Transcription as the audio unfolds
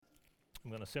I'm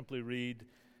going to simply read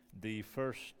the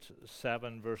first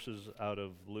 7 verses out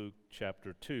of Luke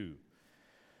chapter 2.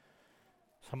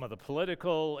 Some of the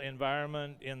political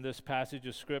environment in this passage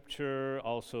of Scripture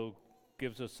also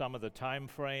gives us some of the time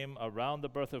frame around the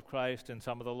birth of Christ and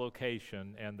some of the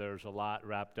location, and there's a lot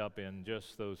wrapped up in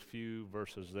just those few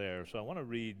verses there. So I want to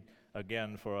read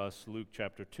again for us Luke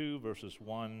chapter 2, verses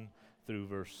 1 through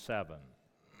verse 7.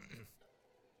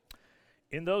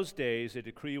 In those days, a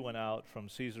decree went out from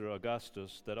Caesar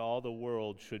Augustus that all the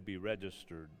world should be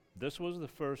registered. This was the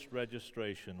first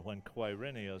registration when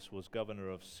Quirinius was governor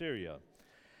of Syria.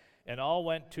 And all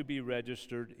went to be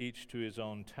registered, each to his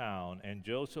own town. And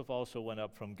Joseph also went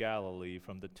up from Galilee,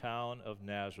 from the town of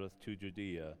Nazareth to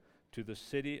Judea, to the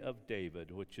city of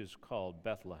David, which is called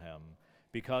Bethlehem,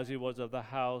 because he was of the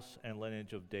house and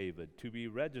lineage of David, to be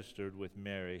registered with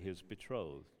Mary his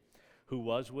betrothed, who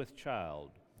was with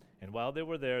child. And while they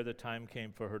were there, the time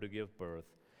came for her to give birth.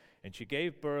 And she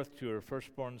gave birth to her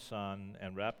firstborn son,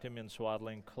 and wrapped him in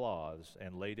swaddling cloths,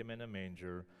 and laid him in a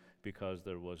manger, because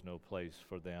there was no place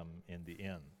for them in the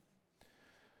inn.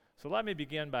 So let me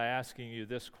begin by asking you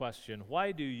this question: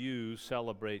 why do you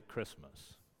celebrate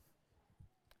Christmas?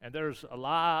 And there's a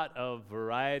lot of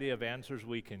variety of answers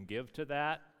we can give to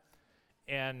that,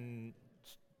 and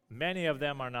many of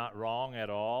them are not wrong at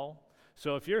all.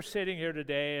 So if you're sitting here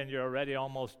today and you're already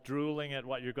almost drooling at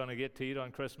what you're going to get to eat on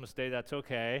Christmas Day, that's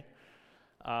okay.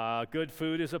 Good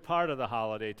food is a part of the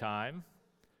holiday time.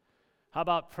 How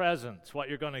about presents, what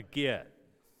you're going to get?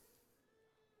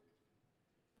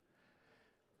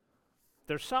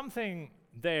 There's something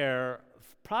there,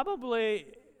 probably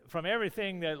from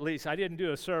everything that, at least I didn't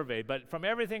do a survey, but from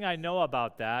everything I know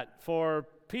about that, for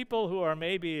people who are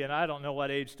maybe, and I don't know what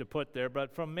age to put there,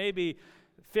 but from maybe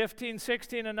 15,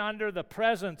 16 and under, the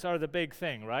presents are the big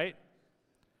thing, right?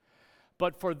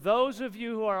 But for those of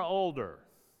you who are older,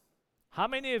 how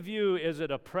many of you is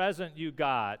it a present you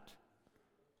got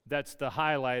that's the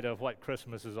highlight of what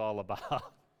Christmas is all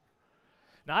about?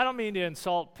 Now, I don't mean to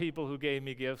insult people who gave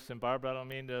me gifts, and Barbara, I don't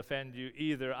mean to offend you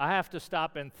either. I have to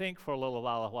stop and think for a little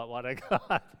while of what I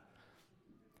got.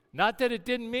 Not that it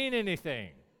didn't mean anything.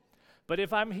 But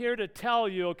if I'm here to tell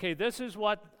you, okay, this is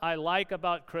what I like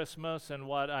about Christmas and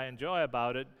what I enjoy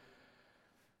about it,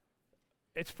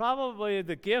 it's probably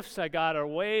the gifts I got are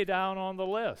way down on the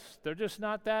list. They're just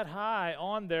not that high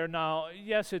on there. Now,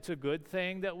 yes, it's a good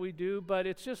thing that we do, but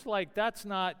it's just like that's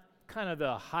not kind of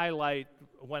the highlight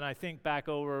when I think back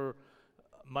over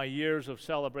my years of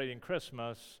celebrating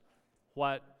Christmas,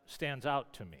 what stands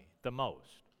out to me the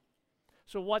most.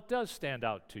 So what does stand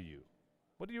out to you?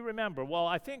 What do you remember? Well,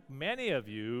 I think many of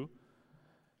you,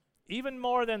 even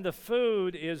more than the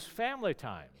food, is family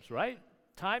times, right?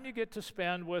 Time you get to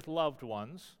spend with loved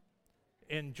ones,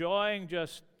 enjoying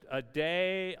just a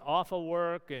day off of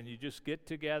work, and you just get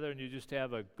together and you just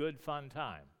have a good, fun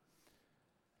time.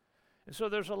 And so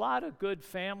there's a lot of good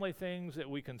family things that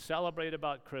we can celebrate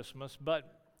about Christmas,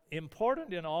 but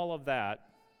important in all of that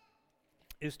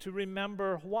is to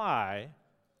remember why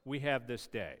we have this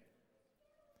day.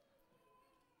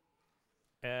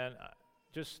 And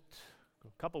just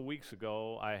a couple weeks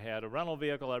ago, I had a rental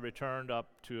vehicle I returned up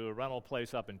to a rental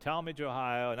place up in Talmadge,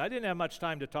 Ohio, and I didn't have much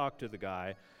time to talk to the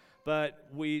guy, but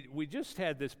we just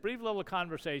had this brief little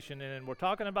conversation, and we're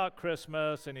talking about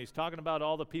Christmas, and he's talking about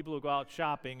all the people who go out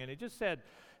shopping, and he just said,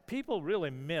 people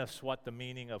really miss what the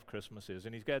meaning of Christmas is,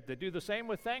 and they do the same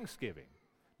with Thanksgiving.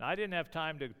 Now, I didn't have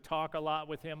time to talk a lot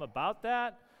with him about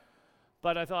that,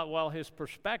 but I thought, well, his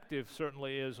perspective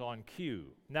certainly is on cue.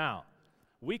 Now,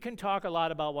 we can talk a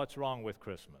lot about what's wrong with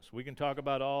Christmas. We can talk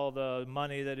about all the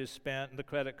money that is spent and the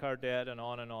credit card debt and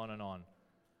on and on and on.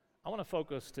 I want to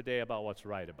focus today about what's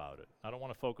right about it. I don't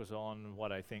want to focus on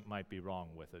what I think might be wrong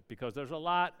with it, because there's a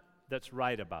lot that's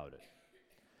right about it.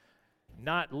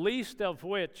 Not least of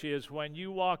which is when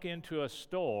you walk into a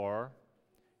store,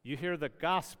 you hear the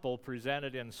gospel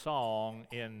presented in song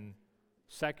in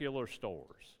secular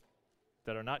stores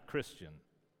that are not Christian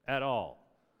at all.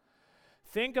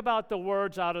 Think about the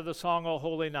words out of the song, O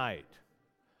Holy Night.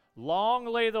 Long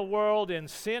lay the world in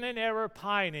sin and error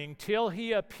pining, till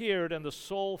he appeared and the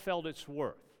soul felt its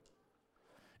worth.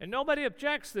 And nobody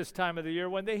objects this time of the year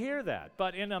when they hear that.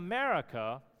 But in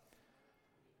America,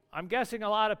 I'm guessing a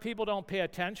lot of people don't pay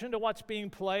attention to what's being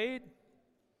played,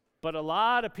 but a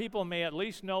lot of people may at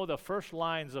least know the first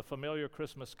lines of familiar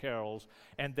Christmas carols,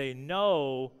 and they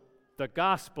know the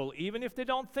gospel, even if they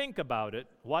don't think about it,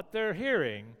 what they're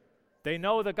hearing. They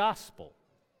know the gospel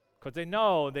because they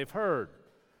know, they've heard.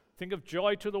 Think of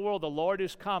Joy to the World, the Lord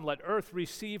is come. Let earth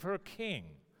receive her King.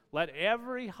 Let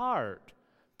every heart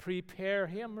prepare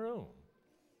him room.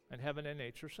 And heaven and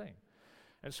nature sing.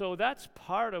 And so that's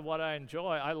part of what I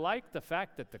enjoy. I like the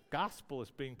fact that the gospel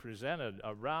is being presented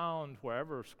around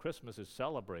wherever Christmas is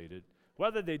celebrated.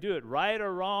 Whether they do it right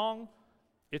or wrong,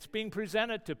 it's being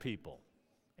presented to people,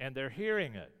 and they're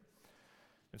hearing it.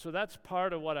 And so that's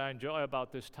part of what I enjoy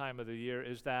about this time of the year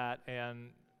is that,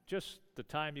 and just the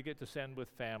time you get to spend with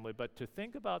family, but to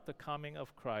think about the coming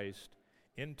of Christ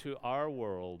into our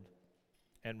world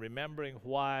and remembering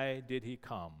why did he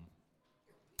come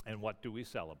and what do we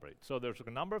celebrate. So there's a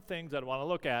number of things that I want to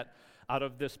look at out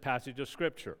of this passage of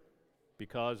Scripture,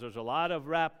 because there's a lot of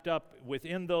wrapped up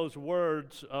within those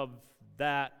words of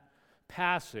that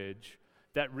passage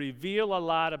that reveal a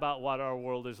lot about what our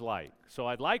world is like. So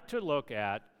I'd like to look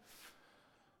at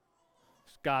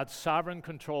God's sovereign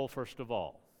control, first of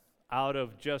all, out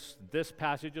of just this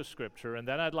passage of Scripture, and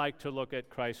then I'd like to look at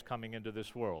Christ coming into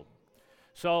this world.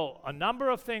 So a number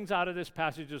of things out of this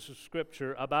passage of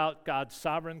Scripture about God's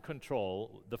sovereign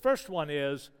control. The first one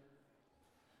is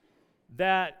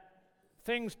that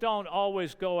things don't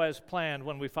always go as planned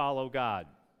when we follow God.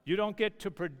 You don't get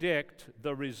to predict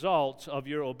the results of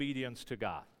your obedience to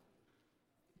God.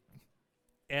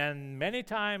 And many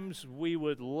times we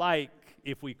would like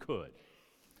if we could.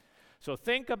 So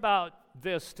think about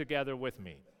this together with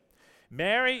me.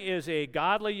 Mary is a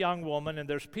godly young woman, and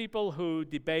there's people who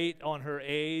debate on her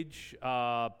age.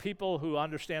 People who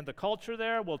understand the culture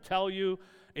there will tell you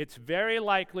it's very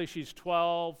likely she's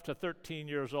 12 to 13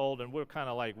 years old, and we're kind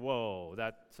of like, whoa,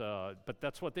 but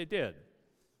that's what they did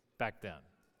back then.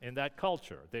 In that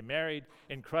culture, they married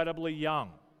incredibly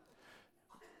young.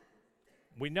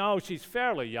 We know she's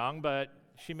fairly young, but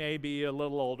she may be a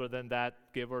little older than that,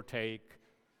 give or take.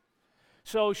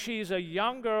 So she's a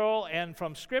young girl, and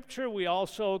from Scripture we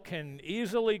also can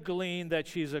easily glean that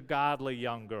she's a godly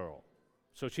young girl.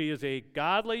 So she is a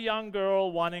godly young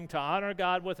girl wanting to honor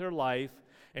God with her life,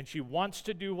 and she wants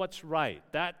to do what's right.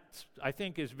 That, I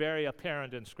think, is very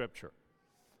apparent in Scripture.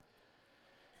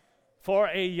 For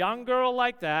a young girl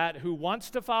like that who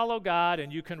wants to follow God,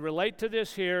 and you can relate to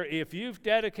this here, if you've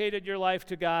dedicated your life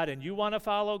to God and you want to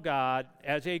follow God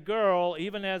as a girl,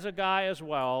 even as a guy as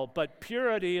well, but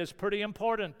purity is pretty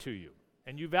important to you,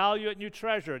 and you value it and you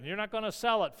treasure it, and you're not going to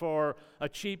sell it for a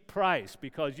cheap price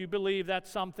because you believe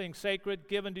that's something sacred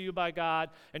given to you by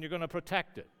God, and you're going to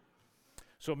protect it.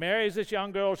 So Mary is this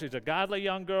young girl. She's a godly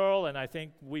young girl, and I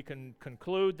think we can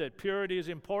conclude that purity is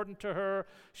important to her.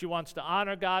 She wants to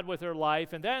honor God with her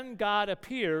life, and then God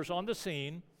appears on the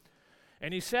scene,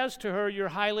 and he says to her, "You're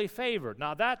highly favored."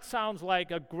 Now that sounds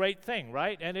like a great thing,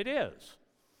 right? And it is.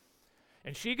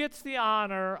 And she gets the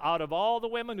honor out of all the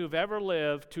women who've ever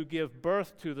lived to give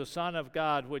birth to the Son of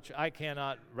God, which I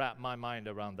cannot wrap my mind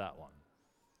around that one.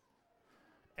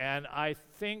 And I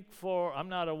think I'm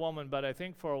not a woman, but I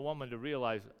think for a woman to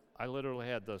realize I literally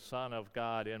had the Son of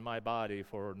God in my body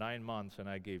for 9 months and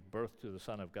I gave birth to the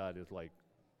Son of God is like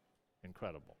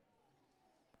incredible.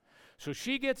 So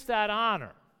she gets that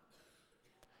honor.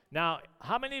 Now,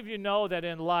 how many of you know that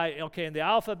in life, in the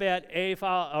alphabet,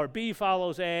 B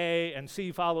follows A and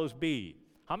C follows B?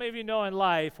 How many of you know in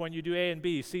life when you do A and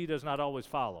B, C does not always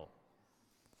follow?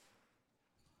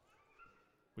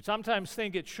 We sometimes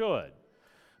think it should.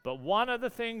 But one of the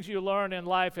things you learn in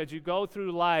life as you go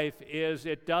through life is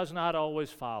it does not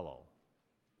always follow.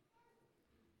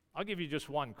 I'll give you just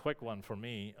one quick one for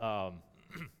me. I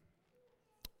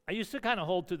used to kind of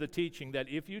hold to the teaching that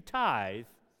if you tithe,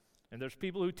 and there's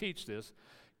people who teach this,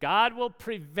 God will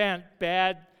prevent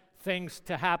bad things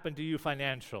to happen to you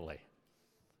financially.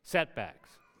 Setbacks.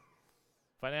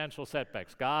 Financial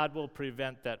setbacks. God will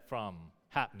prevent that from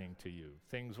happening to you.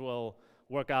 Things will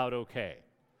work out okay.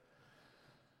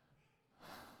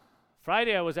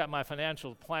 Friday, I was at my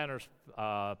financial planner's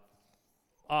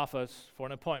office for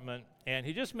an appointment, and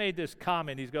he just made this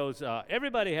comment. He goes,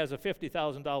 everybody has a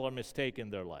 $50,000 mistake in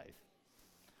their life.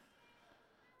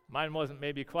 Mine wasn't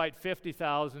maybe quite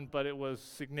 $50,000, but it was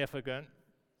significant,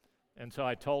 and so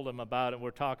I told him about it. We're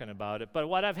talking about it. But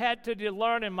what I've had to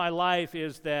learn in my life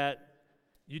is that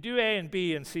you do A and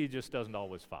B, and C just doesn't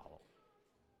always follow.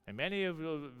 And many of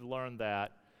you have learned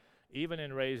that even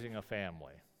in raising a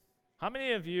family. How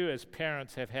many of you as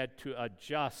parents have had to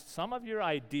adjust some of your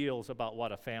ideals about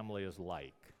what a family is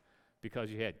like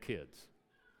because you had kids?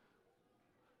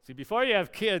 See, before you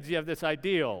have kids, you have this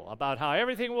ideal about how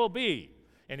everything will be.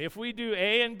 And if we do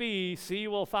A and B, C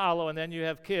will follow, and then you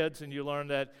have kids and you learn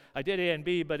that I did A and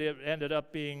B, but it ended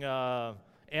up being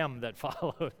M that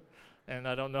followed. And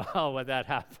I don't know how that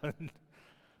happened.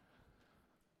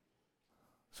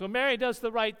 So Mary does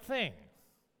the right thing.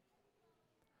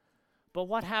 But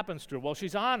what happens to her? Well,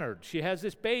 she's honored. She has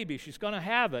this baby. She's going to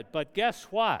have it. But guess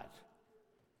what?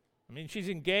 I mean, she's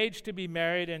engaged to be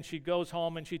married, and she goes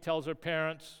home and she tells her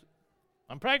parents,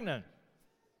 I'm pregnant.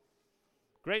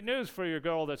 Great news for your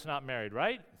girl that's not married,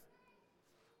 right?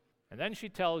 And then she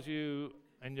tells you,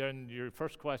 and then your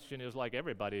first question is like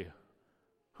everybody,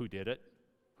 who did it?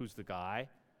 Who's the guy?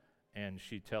 And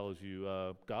she tells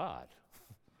you, God.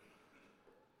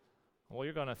 Well,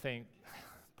 you're going to think,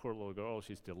 poor little girl,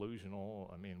 she's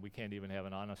delusional. I mean, we can't even have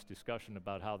an honest discussion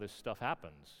about how this stuff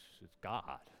happens. It's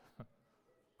God.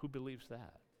 Who believes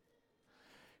that?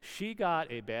 She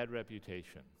got a bad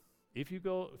reputation. If you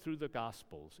go through the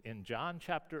Gospels, in John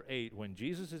chapter 8, when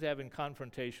Jesus is having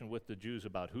confrontation with the Jews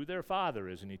about who their father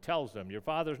is, and he tells them, your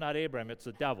father's not Abraham, it's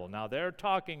the devil. Now, they're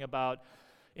talking about,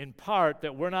 in part,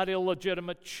 that we're not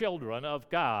illegitimate children of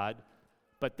God,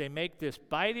 but they make this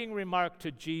biting remark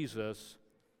to Jesus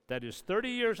that is 30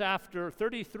 years after,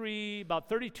 33, about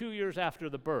 32 years after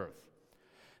the birth.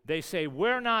 They say,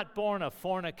 we're not born of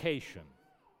fornication.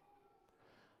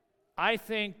 I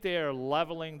think they're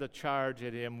leveling the charge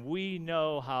at him. We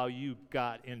know how you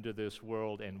got into this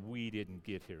world, and we didn't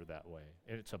get here that way.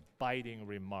 And it's a biting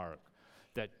remark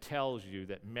that tells you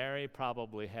that Mary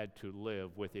probably had to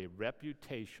live with a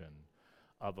reputation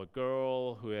of a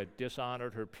girl who had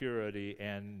dishonored her purity,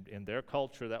 and in their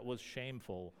culture that was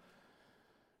shameful.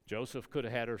 Joseph could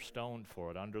have had her stoned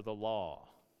for it under the law.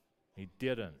 He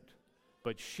didn't.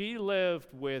 But she lived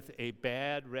with a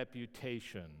bad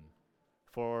reputation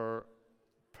for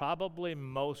probably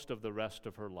most of the rest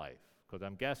of her life, because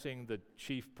I'm guessing the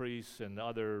chief priests and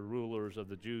other rulers of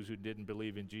the Jews who didn't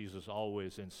believe in Jesus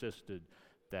always insisted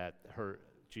that her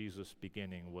Jesus'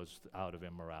 beginning was out of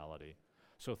immorality.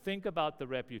 So think about the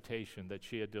reputation that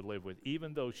she had to live with,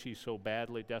 even though she so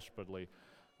badly, desperately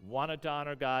wanted to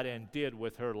honor God and did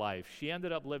with her life. She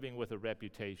ended up living with a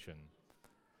reputation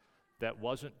that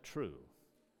wasn't true,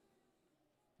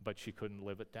 but she couldn't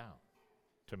live it down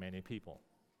to many people.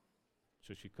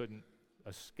 So she couldn't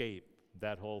escape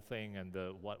that whole thing and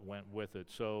what went with it.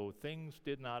 So things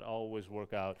did not always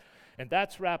work out. And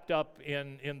that's wrapped up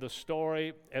in the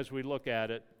story as we look at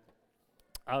it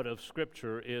out of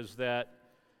Scripture, is that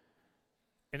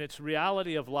in its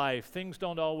reality of life, things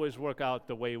don't always work out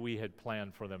the way we had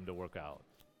planned for them to work out.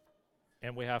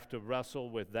 And we have to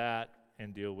wrestle with that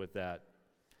and deal with that.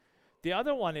 The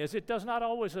other one is, it does not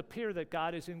always appear that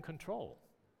God is in control.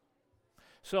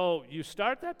 So you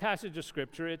start that passage of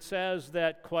Scripture, it says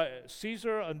that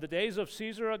Caesar, in the days of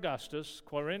Caesar Augustus,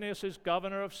 Quirinius is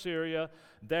governor of Syria,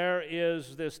 there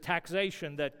is this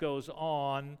taxation that goes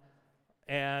on,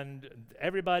 and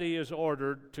everybody is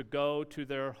ordered to go to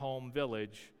their home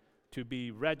village to be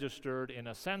registered in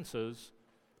a census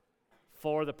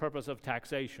for the purpose of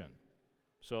taxation.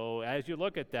 So as you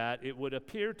look at that, it would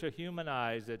appear to human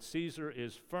eyes that Caesar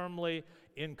is firmly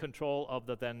in control of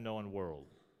the then known world.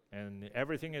 And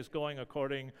everything is going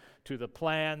according to the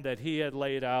plan that he had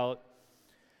laid out,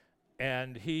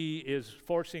 and he is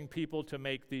forcing people to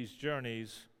make these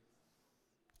journeys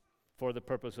for the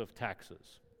purpose of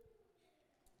taxes.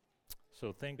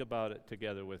 So think about it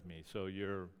together with me. So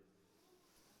your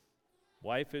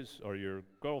wife is, or your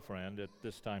girlfriend at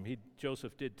this time,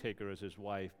 Joseph did take her as his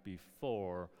wife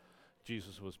before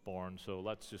Jesus was born, so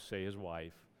let's just say his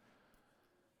wife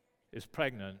is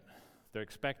pregnant. They're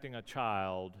expecting a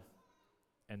child,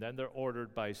 and then they're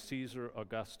ordered by Caesar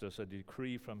Augustus, a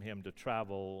decree from him, to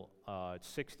travel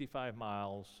 65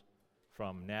 miles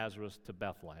from Nazareth to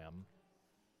Bethlehem.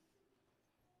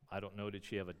 I don't know, did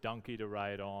she have a donkey to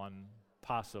ride on?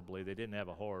 Possibly. They didn't have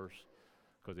a horse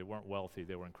because they weren't wealthy.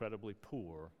 They were incredibly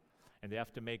poor. And they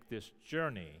have to make this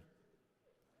journey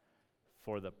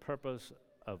for the purpose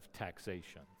of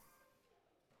taxation.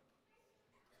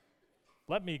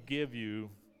 Let me give you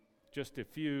just a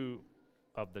few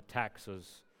of the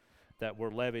taxes that were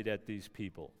levied at these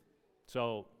people.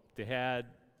 So they had,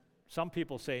 some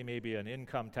people say maybe an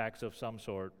income tax of some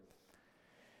sort.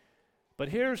 But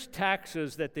here's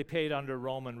taxes that they paid under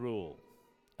Roman rule.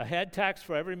 A head tax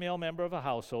for every male member of a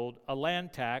household, a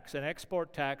land tax, an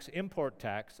export tax, import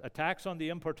tax, a tax on the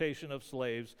importation of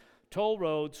slaves, toll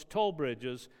roads, toll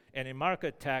bridges, and a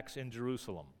market tax in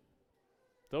Jerusalem.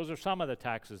 Those are some of the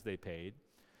taxes they paid.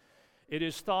 It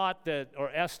is thought that, or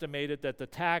estimated, that the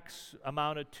tax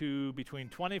amounted to between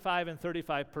 25 and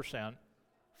 35%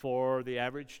 for the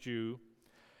average Jew.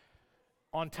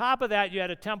 On top of that, you had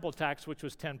a temple tax, which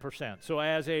was 10%. So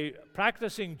as a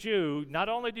practicing Jew, not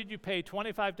only did you pay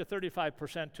 25 to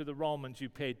 35% to the Romans, you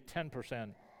paid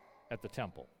 10% at the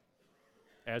temple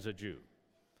as a Jew.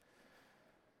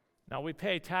 Now, we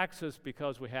pay taxes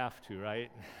because we have to,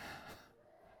 right?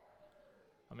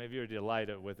 How many of you are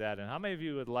delighted with that? And how many of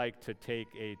you would like to take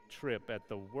a trip at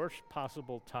the worst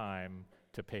possible time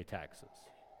to pay taxes.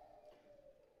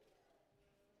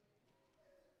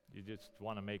 You just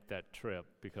want to make that trip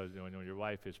because when your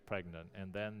wife is pregnant,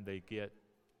 and then they get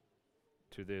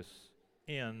to this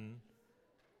inn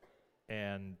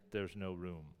and there's no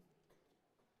room.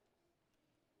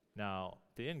 Now,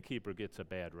 the innkeeper gets a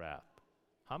bad rap.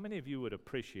 How many of you would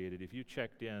appreciate it if you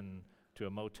checked in to a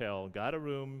motel, got a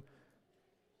room,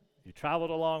 you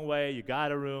traveled a long way, you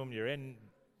got a room, you're in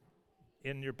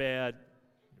your bed,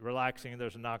 relaxing, and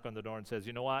there's a knock on the door and says,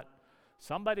 you know what?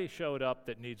 Somebody showed up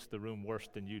that needs the room worse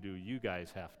than you do. You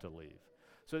guys have to leave.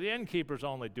 So the innkeeper's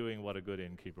only doing what a good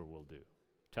innkeeper will do,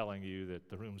 telling you that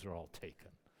the rooms are all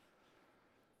taken.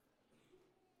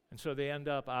 And so they end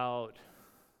up out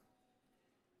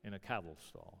in a cattle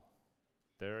stall.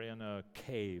 They're in a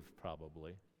cave,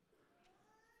 probably.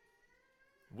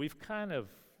 We've kind of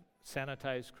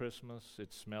sanitized Christmas.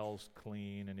 It smells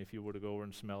clean, and if you were to go over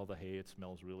and smell the hay, it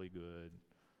smells really good.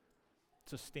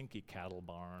 It's a stinky cattle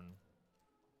barn.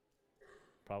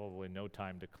 Probably no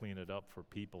time to clean it up for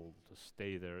people to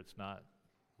stay there. It's not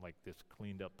like this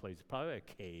cleaned up place. It's probably a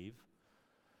cave.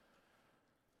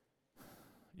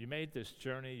 You made this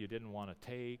journey you didn't want to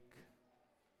take,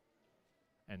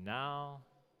 and now,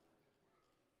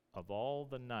 of all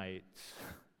the nights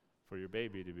for your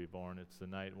baby to be born, it's the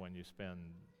night when you spend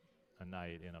a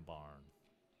night in a barn.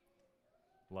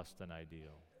 Less than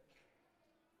ideal.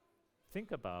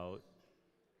 Think about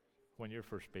when your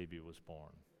first baby was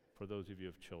born, for those of you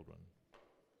who have children.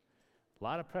 A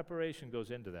lot of preparation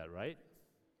goes into that, right?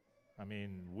 I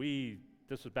mean,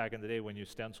 this was back in the day when you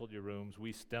stenciled your rooms.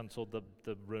 We stenciled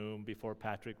the room before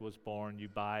Patrick was born. You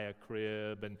buy a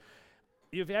crib, and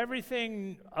you have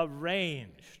everything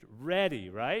arranged, ready,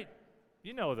 right?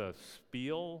 You know the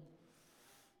spiel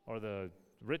or the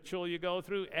ritual you go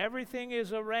through. Everything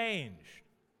is arranged.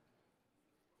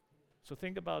 So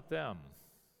think about them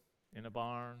in a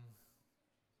barn.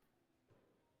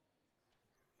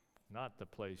 Not the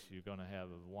place you're going to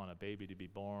want a baby to be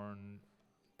born.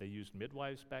 They used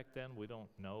midwives back then. We don't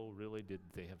know really. Did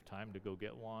they have time to go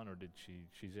get one, or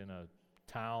she's in a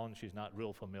town she's not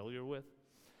real familiar with?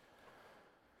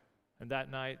 And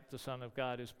that night, the Son of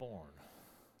God is born.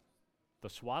 The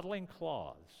swaddling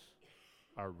cloths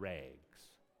are rags.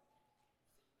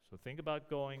 So think about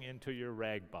going into your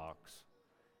rag box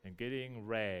and getting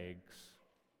rags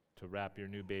to wrap your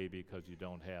new baby because you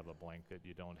don't have a blanket,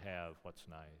 you don't have what's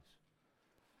nice.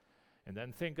 And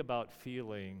then think about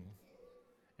feeling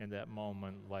in that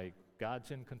moment like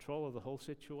God's in control of the whole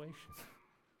situation.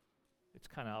 It's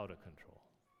kind of out of control.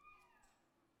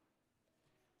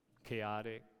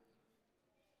 Chaotic.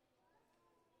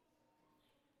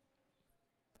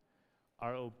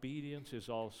 Our obedience is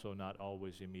also not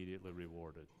always immediately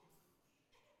rewarded.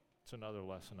 It's another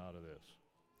lesson out of this.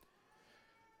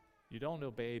 You don't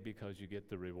obey because you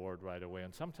get the reward right away.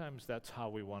 And sometimes that's how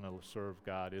we want to serve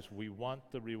God, is we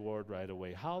want the reward right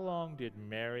away. How long did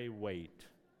Mary wait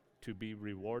to be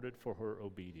rewarded for her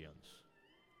obedience?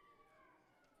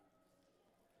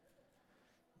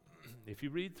 If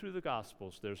you read through the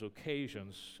Gospels, there's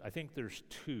occasions, I think there's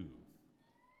two,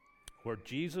 where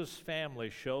Jesus' family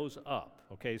shows up.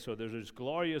 Okay, so there's this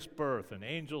glorious birth, and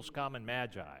angels come and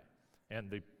magi.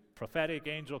 And the prophetic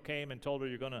angel came and told her,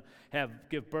 you're going to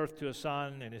give birth to a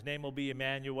son, and his name will be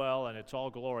Emmanuel, and it's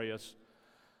all glorious.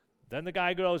 Then the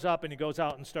guy grows up, and he goes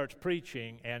out and starts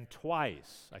preaching, and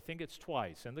twice, I think it's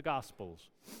twice in the Gospels,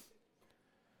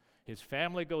 his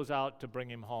family goes out to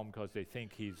bring him home because they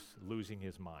think he's losing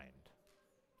his mind.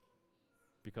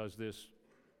 Because this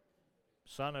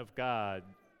Son of God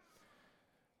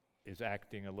is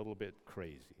acting a little bit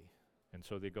crazy. And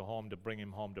so they go home to bring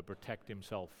him home to protect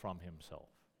himself from himself.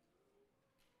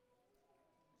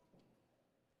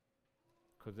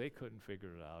 Because they couldn't figure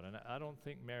it out. And I don't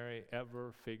think Mary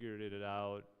ever figured it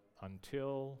out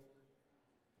until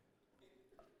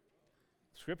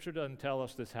Scripture doesn't tell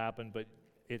us this happened, but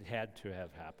it had to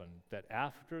have happened. That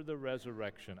after the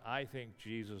resurrection, I think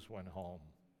Jesus went home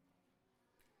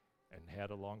and had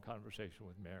a long conversation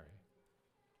with Mary.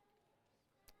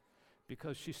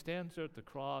 Because she stands there at the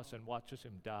cross and watches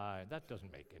him die. That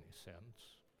doesn't make any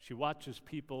sense. She watches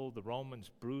people, the Romans,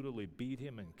 brutally beat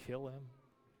him and kill him.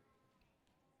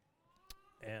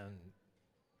 And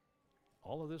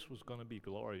all of this was going to be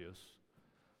glorious.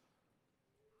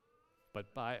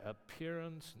 But by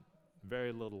appearance,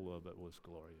 very little of it was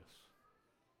glorious.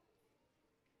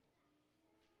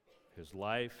 His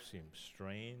life seemed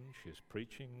strange. His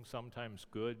preaching sometimes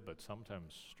good, but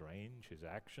sometimes strange. His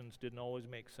actions didn't always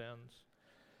make sense.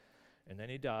 And then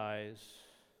he dies,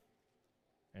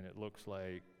 and it looks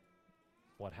like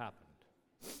what happened?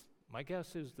 My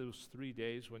guess is those 3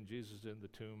 days when Jesus is in the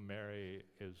tomb, Mary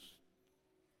is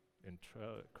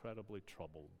incredibly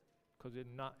troubled, because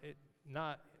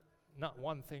not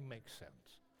one thing makes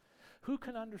sense. Who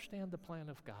can understand the plan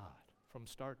of God from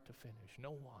start to finish?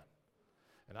 No one.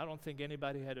 And I don't think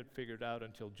anybody had it figured out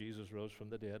until Jesus rose from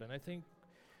the dead. And I think,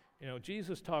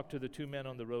 Jesus talked to the two men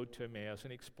on the road to Emmaus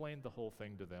and explained the whole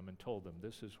thing to them and told them,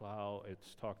 this is how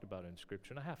it's talked about in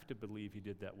Scripture. And I have to believe he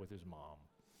did that with his mom,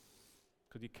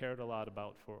 because he cared a lot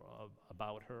about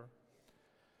her.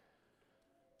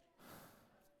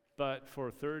 But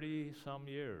for 30-some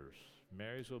years,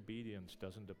 Mary's obedience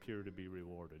doesn't appear to be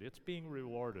rewarded. It's being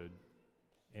rewarded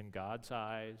in God's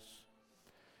eyes,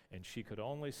 and she could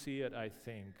only see it, I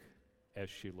think, as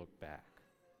she looked back.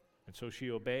 And so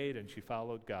she obeyed and she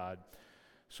followed God.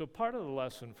 So part of the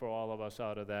lesson for all of us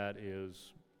out of that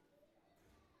is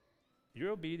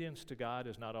your obedience to God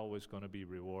is not always going to be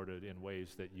rewarded in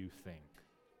ways that you think.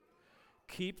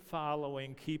 Keep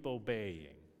following, keep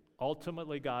obeying.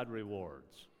 Ultimately, God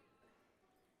rewards.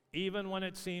 Even when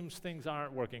it seems things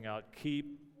aren't working out,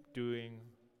 keep doing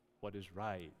what is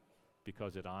right,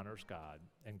 because it honors God,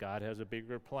 and God has a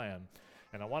bigger plan.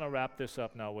 And I want to wrap this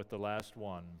up now with the last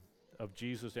one of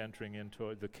Jesus entering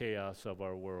into the chaos of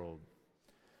our world.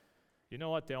 You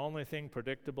know what the only thing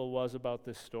predictable was about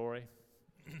this story?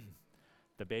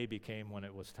 The baby came when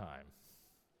it was time.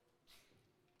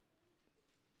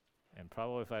 And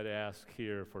probably if I'd ask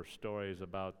here for stories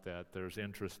about that, there's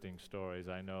interesting stories.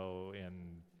 I know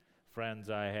in friends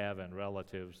I have and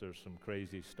relatives, there's some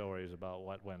crazy stories about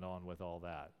what went on with all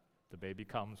that. The baby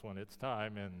comes when it's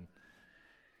time, and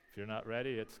if you're not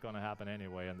ready, it's going to happen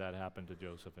anyway, and that happened to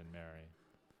Joseph and Mary.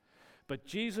 But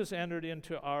Jesus entered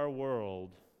into our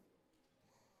world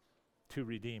to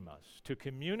redeem us, to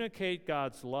communicate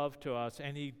God's love to us,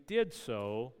 and he did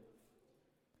so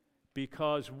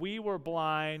because we were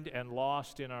blind and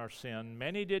lost in our sin.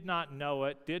 Many did not know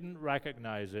it, didn't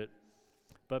recognize it,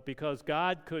 but because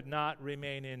God could not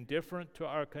remain indifferent to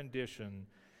our condition,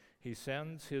 he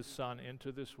sends his Son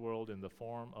into this world in the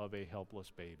form of a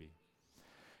helpless baby.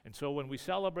 And so when we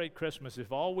celebrate Christmas,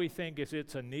 if all we think is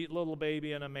it's a neat little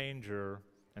baby in a manger,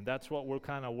 and that's what we're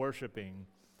kind of worshiping,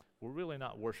 we're really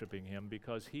not worshiping him,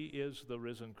 because he is the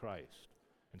risen Christ.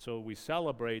 And so we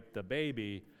celebrate the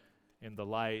baby in the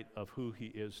light of who he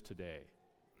is today.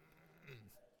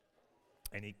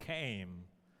 And he came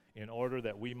in order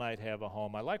that we might have a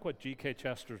home. I like what G.K.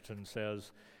 Chesterton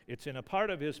says. It's in a part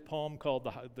of his poem called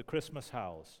the Christmas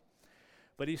House.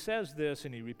 But he says this,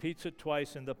 and he repeats it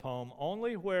twice in the poem: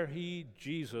 only where he,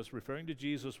 Jesus, referring to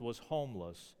Jesus, was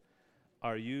homeless,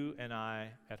 are you and I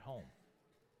at home.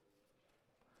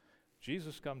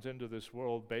 Jesus comes into this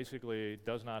world, basically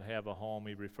does not have a home.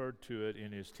 He referred to it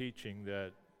in his teaching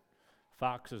that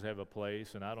foxes have a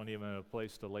place, and I don't even have a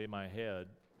place to lay my head.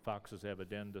 Foxes have a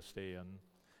den to stay in.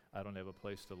 I don't have a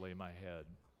place to lay my head.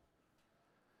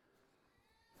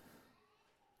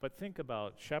 But think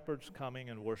about shepherds coming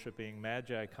and worshiping,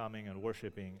 magi coming and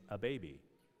worshiping a baby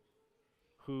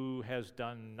who has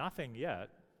done nothing yet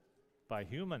by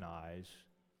human eyes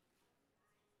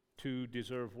to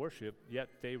deserve worship, yet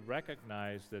they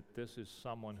recognize that this is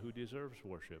someone who deserves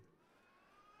worship.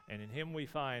 And in him we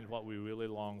find what we really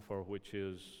long for, which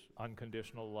is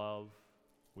unconditional love.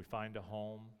 We find a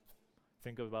home.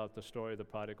 Think about the story of the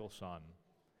prodigal son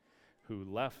who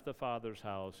left the Father's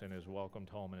house and is welcomed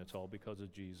home, and it's all because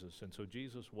of Jesus. And so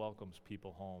Jesus welcomes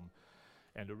people home.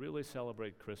 And to really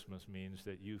celebrate Christmas means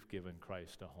that you've given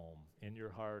Christ a home in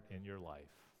your heart, in your life.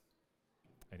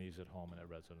 And he's at home and at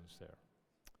residence there.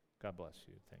 God bless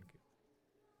you. Thank you.